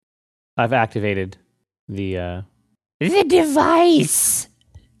I've activated the device.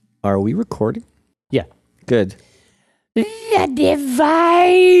 Are we recording? Yeah. Good. The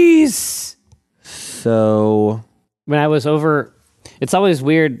device. So when I was over, it's always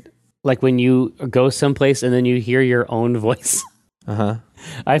weird, like when you go someplace and then you hear your own voice.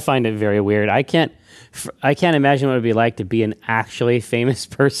 I find it very weird. I can't imagine what it would be like to be an actually famous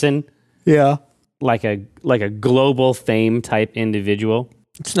person. Yeah. Like a global fame type individual.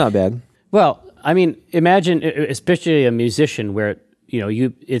 It's not bad. Well, I mean, imagine, especially a musician where,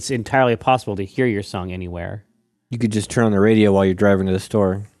 it's entirely possible to hear your song anywhere. You could just turn on the radio while you're driving to the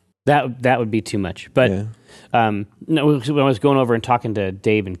store. That would be too much. But no, when I was going over and talking to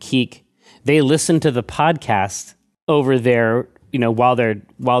Dave and Keek, they listen to the podcast over there, while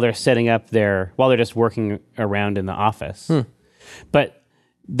they're setting up while they're just working around in the office. But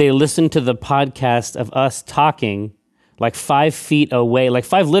they listen to the podcast of us talking like 5 feet away, like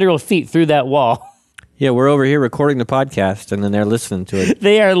 5 literal feet through that wall. Yeah, we're over here recording the podcast, and then they're listening to it.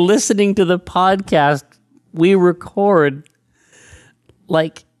 They are listening to the podcast we record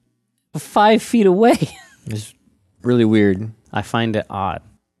like 5 feet away. It's really weird. I find it odd.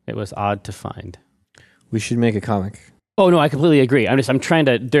 It was odd to find. We should make a comic. Oh, no, I completely agree. I'm trying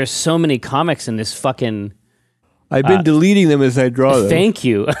to... There's so many comics in this fucking... I've been deleting them as I draw them. Thank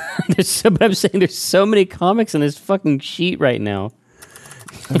you. But I'm saying there's so many comics in this fucking sheet right now.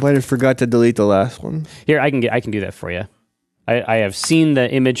 I might have forgot to delete the last one. Here, I can do that for you. I have seen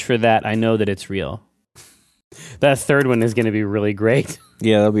the image for that. I know that it's real. That third one is going to be really great.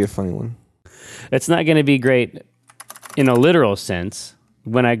 Yeah, that'll be a funny one. It's not going to be great in a literal sense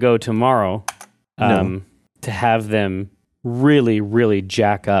when I go tomorrow to have them really, really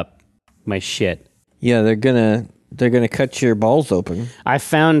jack up my shit. Yeah, they're gonna cut your balls open. I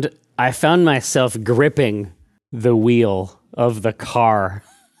found myself gripping the wheel of the car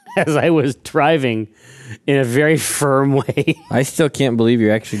as I was driving in a very firm way. I still can't believe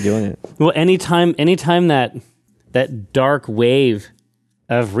you're actually doing it. Well, anytime that dark wave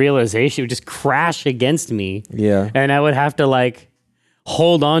of realization would just crash against me. Yeah. And I would have to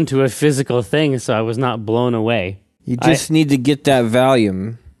hold on to a physical thing so I was not blown away. You just need to get that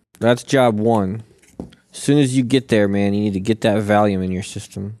Valium. That's job one. As soon as you get there, man, you need to get that Valium in your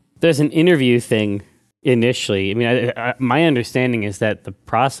system. There's an interview thing initially. I mean, my understanding is that the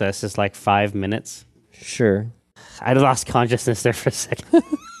process is like 5 minutes. Sure. I lost consciousness there for a second.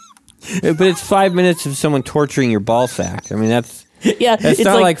 But it's 5 minutes of someone torturing your ball sack. I mean, that's it's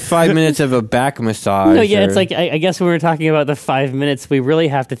not like 5 minutes of a back massage. No, yeah, it's like, I guess when we're talking about the 5 minutes, we really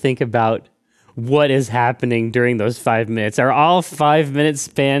have to think about what is happening during those 5 minutes. Are all 5 minute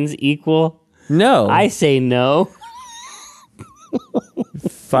spans equal? No. I say no.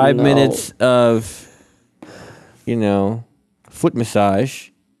 5 minutes of, foot massage.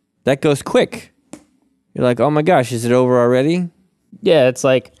 That goes quick. You're like, oh my gosh, is it over already? Yeah, it's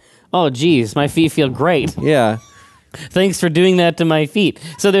like, oh geez, my feet feel great. Yeah. Thanks for doing that to my feet.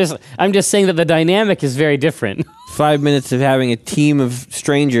 So I'm just saying that the dynamic is very different. 5 minutes of having a team of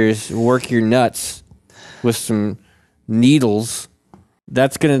strangers work your nuts with some needles.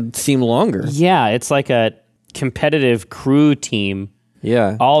 That's going to seem longer. Yeah, it's like a competitive crew team.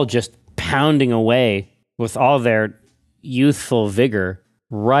 Yeah. All just pounding away with all their youthful vigor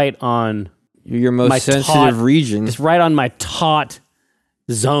right on your most sensitive region. Just right on my taut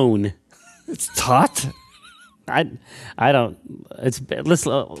zone. It's taut? I don't.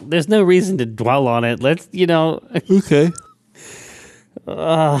 There's no reason to dwell on it. Let's. Okay.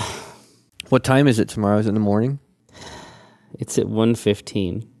 What time is it tomorrow? Is it in the morning? It's at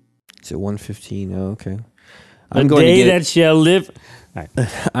 1:15. It's at 1:15. Oh, okay. I'm going to get that shall live. Right.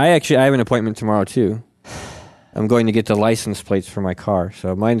 I have an appointment tomorrow too. I'm going to get the license plates for my car,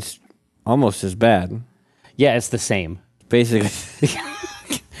 so mine's almost as bad. Yeah, it's the same. Basically.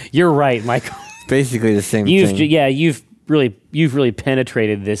 You're right, Michael. Basically the same thing. Yeah, you've really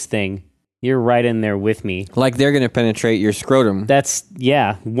penetrated this thing. You're right in there with me. Like they're going to penetrate your scrotum. That's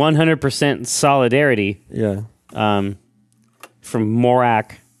 100% solidarity. Yeah. From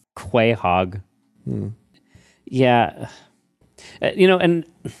Morak Quahog. Yeah. And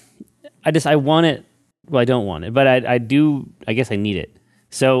I want it. Well, I don't want it, but I do. I guess I need it.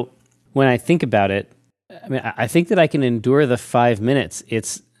 So when I think about it, I mean, I think that I can endure the 5 minutes.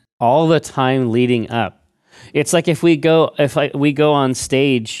 It's all the time leading up. It's like if we go on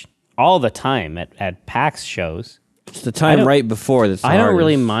stage all the time at PAX shows. It's the time right before that's the I don't hardest.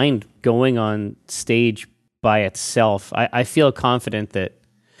 really mind going on stage by itself. I feel confident that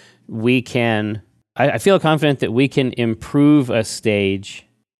we can. I feel confident that we can improve a stage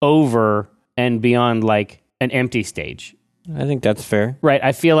over and beyond like an empty stage. I think that's fair. Right.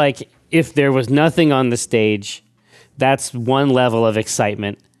 I feel like if there was nothing on the stage, that's one level of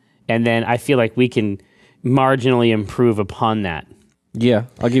excitement. And then I feel like we can marginally improve upon that. Yeah,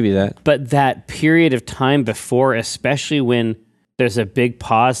 I'll give you that. But that period of time before, especially when there's a big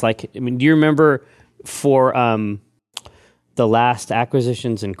pause, like, I mean, do you remember for the last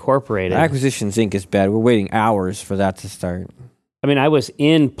Acquisitions Incorporated? Acquisitions Inc. is bad. We're waiting hours for that to start. I mean, I was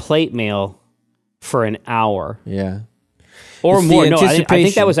in plate mail for an hour. Yeah. Or It's more. the No, I think that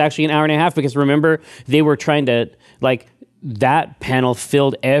anticipation. was actually an hour and a half because remember, they were trying to, like, that panel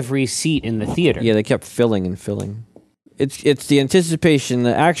filled every seat in the theater. Yeah, they kept filling and filling. It's the anticipation.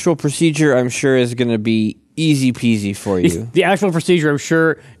 The actual procedure, I'm sure, is going to be easy peasy for you. The actual procedure, I'm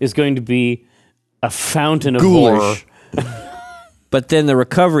sure, is going to be a fountain of Ghoulish. horror. But then the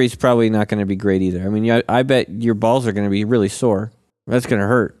recovery is probably not going to be great either. I mean, I bet your balls are going to be really sore. That's going to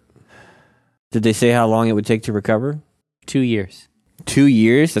hurt. Did they say how long it would take to recover? 2 years. 2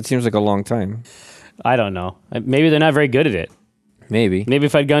 years? That seems like a long time. I don't know. Maybe they're not very good at it. Maybe. Maybe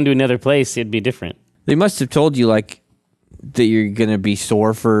if I'd gone to another place, it'd be different. They must have told you, like, that you're going to be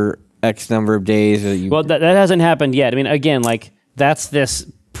sore for X number of days. Or you... Well, that hasn't happened yet. I mean, again, like, that's this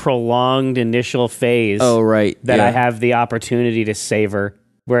prolonged initial phase. Oh, right. That yeah. I have the opportunity to savor,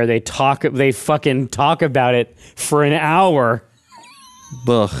 where they fucking talk about it for an hour.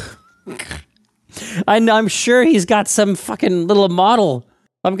 Ugh. I'm sure he's got some fucking little model.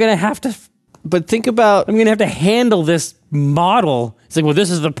 I'm going to have to... But think about... I'm going to have to handle this model. It's like, well,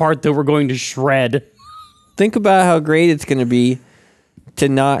 this is the part that we're going to shred. Think about how great it's going to be to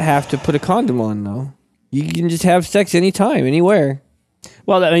not have to put a condom on, though. You can just have sex anytime, anywhere.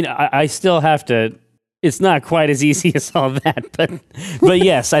 Well, I mean, I still have to... It's not quite as easy as all that, but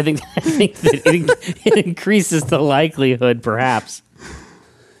yes, I think that it increases the likelihood, perhaps,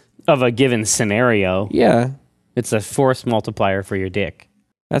 of a given scenario. Yeah. It's a force multiplier for your dick.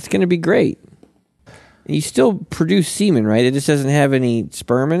 That's going to be great. You still produce semen, right? It just doesn't have any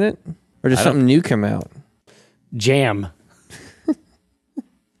sperm in it? Or does something new come out? Jam.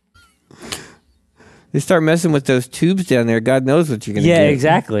 They start messing with those tubes down there. God knows what you're going to Yeah, get.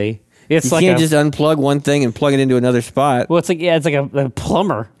 Exactly. It's You like can't just unplug one thing and plug it into another spot. Well, it's like a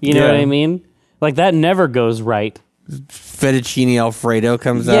plumber. You know Yeah. what I mean? Like that never goes right. Fettuccine Alfredo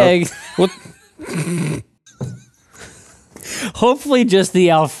comes out. Yeah. What? Hopefully, just the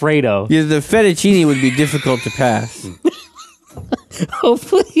Alfredo. Yeah, the fettuccine would be difficult to pass.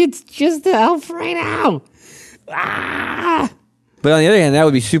 Hopefully, it's just the Alfredo. Ah. But on the other hand, that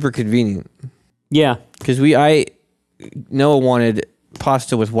would be super convenient. Yeah. Because Noah wanted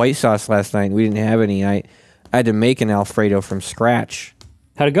pasta with white sauce last night. And we didn't have any. I had to make an Alfredo from scratch.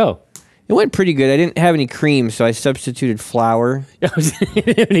 How'd it go? It went pretty good. I didn't have any cream, so I substituted flour. I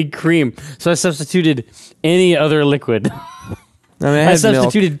didn't have any cream, so I substituted any other liquid. I mean, I I had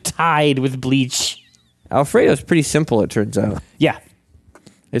substituted milk. Tide with bleach. Alfredo's pretty simple, it turns out. Yeah,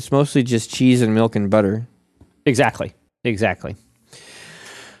 It's mostly just cheese and milk and butter. exactly.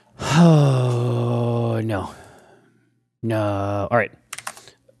 Oh, no. All right.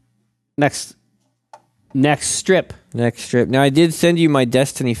 Next strip. Next strip. Now, I did send you my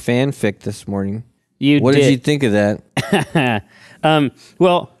Destiny fanfic this morning. What did you think of that?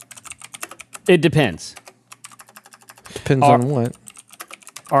 Well, it depends. Depends on what.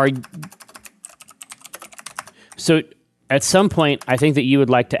 So at some point, I think that you would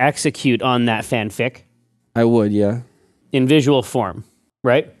like to execute on that fanfic I would, yeah. in visual form,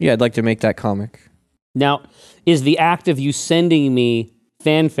 right? Yeah, I'd like to make that comic. Now, is the act of you sending me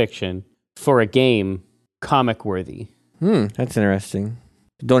fan fiction for a game comic worthy? That's interesting.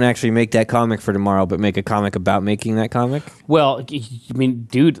 Don't actually make that comic for tomorrow, but make a comic about making that comic? Well, I mean,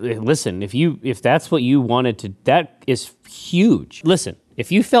 dude, listen, if that's what you wanted to, that is huge. Listen,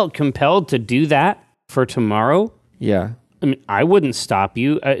 if you felt compelled to do that for tomorrow, Yeah. I mean, I wouldn't stop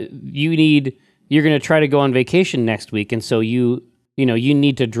you. You're going to try to go on vacation next week, and so you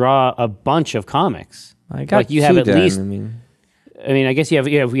need to draw a bunch of comics. I got like you have two at done. least. I mean, I guess you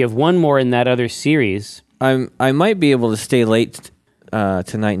have one more in that other series, I might be able to stay late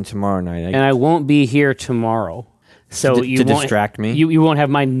tonight and tomorrow night. and I won't be here tomorrow, so To you won't distract me? You won't have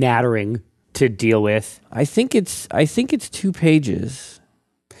my nattering to deal with. I think it's 2 pages.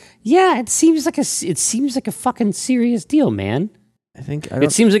 Yeah, it seems like a fucking serious deal, man.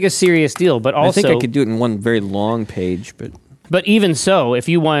 It seems like a serious deal, but also I think I could do it in one very long page, But even so, if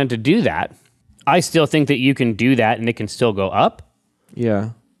you wanted to do that, I still think that you can do that and it can still go up. yeah.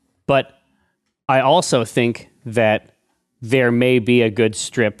 But I also think that there may be a good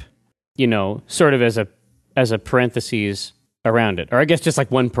strip, sort of as a parentheses around it. Or I guess just like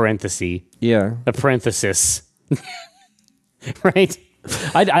one parenthesis, Yeah. a parenthesis. Right?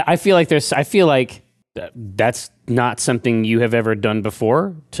 I feel like that's not something you have ever done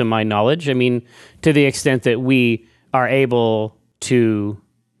before, to my knowledge. I mean, to the extent that we are able to,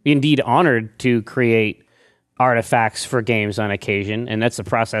 indeed honored to create artifacts for games on occasion, and that's a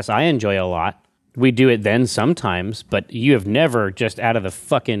process I enjoy a lot. We do it then sometimes, but you have never just out of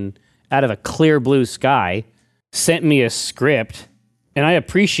a clear blue sky sent me a script, and I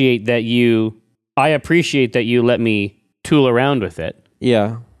appreciate that you let me tool around with it.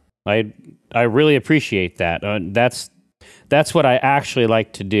 Yeah. I really appreciate that. That's what I actually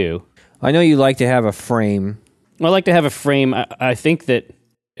like to do. I know you like to have a frame. I like to have a frame. I think that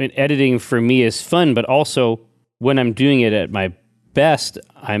editing for me is fun, but also when I'm doing it at my best,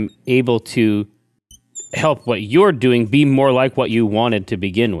 I'm able to help what you're doing be more like what you wanted to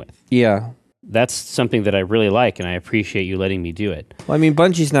begin with. Yeah. That's something that I really like, and I appreciate you letting me do it. Well, I mean,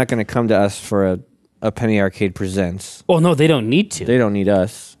 Bungie's not going to come to us for a Penny Arcade Presents. Oh, no, they don't need to. They don't need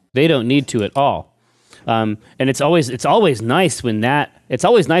us. They don't need to at all. And it's always nice when that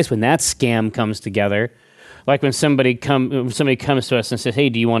scam comes together. Like when somebody comes to us and says, "Hey,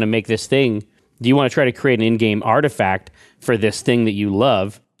 do you want to make this thing? Do you want to try to create an in-game artifact for this thing that you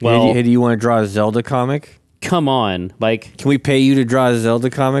love?" Well, hey, do you want to draw a Zelda comic? Come on, like, can we pay you to draw a Zelda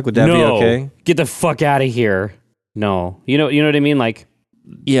comic? Would that be okay? Get the fuck out of here. No, you know what I mean. Like,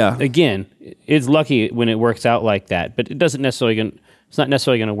 yeah. Again, it's lucky when it works out like that, but it's not necessarily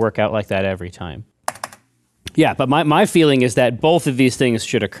going to work out like that every time. Yeah, but my feeling is that both of these things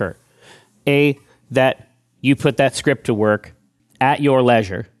should occur. A, that you put that script to work at your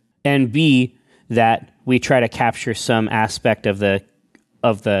leisure, and B, that we try to capture some aspect of the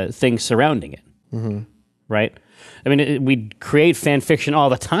things surrounding it. Mm-hmm. Right? I mean, we create fan fiction all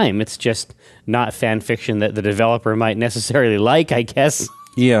the time. It's just not fan fiction that the developer might necessarily like, I guess.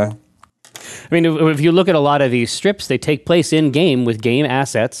 Yeah. I mean, if you look at a lot of these strips, they take place in-game with game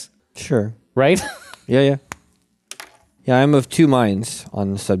assets. Sure. Right? Yeah. Yeah, I'm of two minds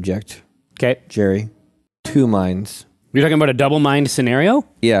on the subject. Okay. Jerry. Two minds. You're talking about a double mind scenario?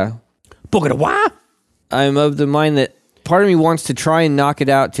 Yeah. What? I'm of the mind that part of me wants to try and knock it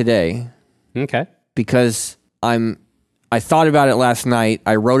out today. Okay. Because I thought about it last night.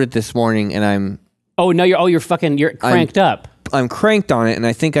 I wrote it this morning, and I'm. Oh no! You're cranked up. I'm cranked on it, and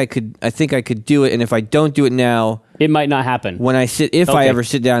I think I could do it. And if I don't do it now, it might not happen. If I ever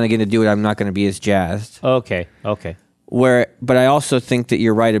sit down again to do it, I'm not going to be as jazzed. Okay. But I also think that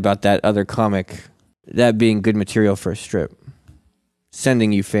you're right about that other comic, that being good material for a strip.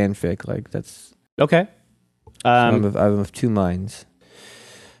 Sending you fanfic, like that's okay. I'm of two minds.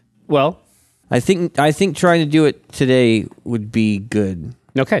 Well, I think trying to do it today would be good.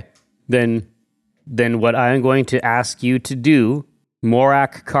 Okay. Then what I'm going to ask you to do,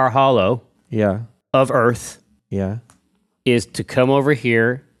 Morak Carhalo, of Earth, is to come over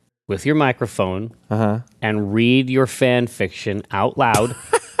here with your microphone and read your fan fiction out loud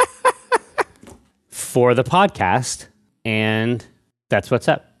for the podcast, and that's what's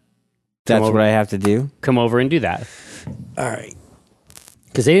up. That's what I have to do? Come over and do that. All right.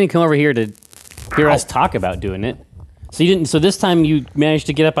 Because they didn't come over here to hear us talk about doing it. So you didn't. So this time you managed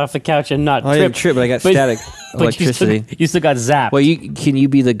to get up off the couch and not trip. I didn't trip, but I got static electricity. You still got zapped. Well, can you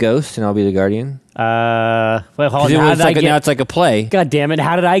be the ghost and I'll be the guardian? Well, hold on. Now it's like a play. God damn it!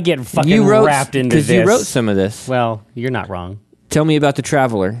 How did I get fucking wrapped into this? Because you wrote some of this. Well, you're not wrong. Tell me about the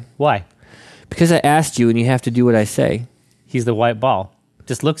Traveler. Why? Because I asked you, and you have to do what I say. He's the white ball.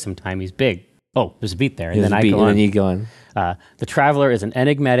 Just look sometime. He's big. Oh, there's a beat there, and then I go on. And then you go on. The Traveler is an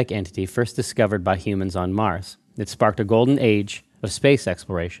enigmatic entity first discovered by humans on Mars. It sparked a golden age of space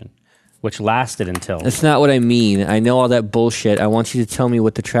exploration, which lasted until... That's not what I mean. I know all that bullshit. I want you to tell me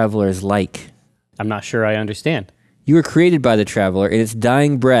what the Traveler is like. I'm not sure I understand. You were created by the Traveler. In its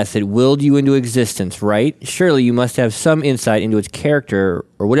dying breath, it willed you into existence, right? Surely you must have some insight into its character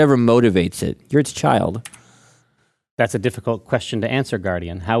or whatever motivates it. You're its child. That's a difficult question to answer,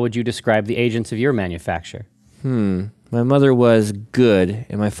 Guardian. How would you describe the agents of your manufacture? My mother was good,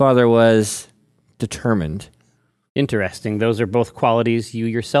 and my father was determined. Interesting. Those are both qualities you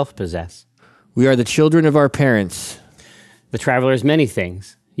yourself possess. We are the children of our parents. The Traveler is many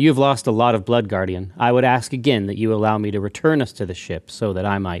things. You have lost a lot of blood, Guardian. I would ask again that you allow me to return us to the ship so that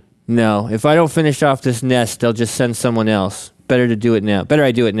I might... No, if I don't finish off this nest, they'll just send someone else. Better I do it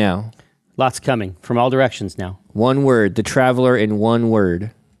now. Lots coming, from all directions now. One word, the Traveler in one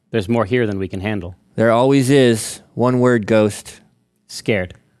word. There's more here than we can handle. There always is. One word, ghost.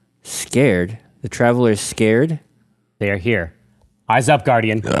 Scared. Scared? The Traveler is scared? They are here. Eyes up,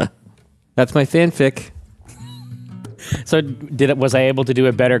 Guardian. That's my fanfic. So, was I able to do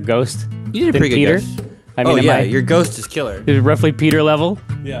a better ghost? You did a pretty Peter? good ghost. I mean, your ghost is killer. is roughly Peter level.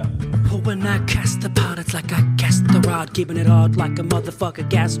 Yeah. When I cast the pot, it's like I cast the rod, keeping it hard like a motherfucker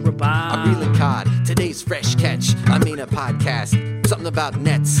gas robot. I'm reeling cod, today's fresh catch. I mean a podcast, something about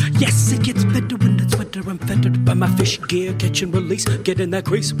nets. Yes, it gets better when it's wetter. I'm fettered by my fish gear, catch and release. Get in that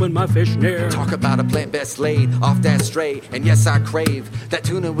crease when my fish near. Talk about a plant best laid off that stray. And yes, I crave that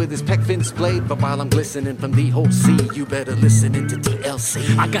tuna with his peck fin splayed. But while I'm glistening from the whole sea, you better listen into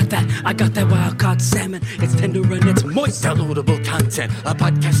TLC. I got that wild caught salmon. It's tender and it's moist. Downloadable content, a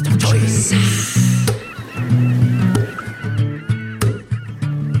podcast of choice.